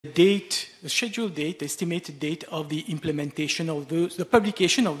the scheduled date, the estimated date of the implementation of the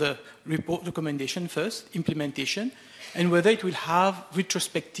publication of the report recommendation first, implementation, and whether it will have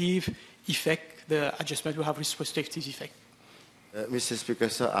retrospective effect, the adjustment will have retrospective effect. Mr. Speaker,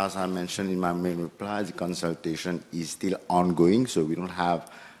 sir, as I mentioned in my main reply, the consultation is still ongoing, so we don't have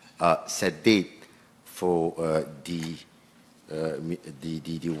a set date for the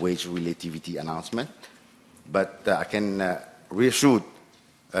wage relativity announcement. But I can reassure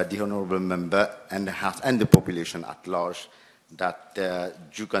the honourable member and the House and the population at large that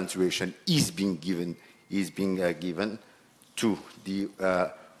due consideration is being given to the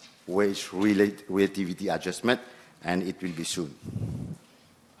wage relativity adjustment, and it will be soon.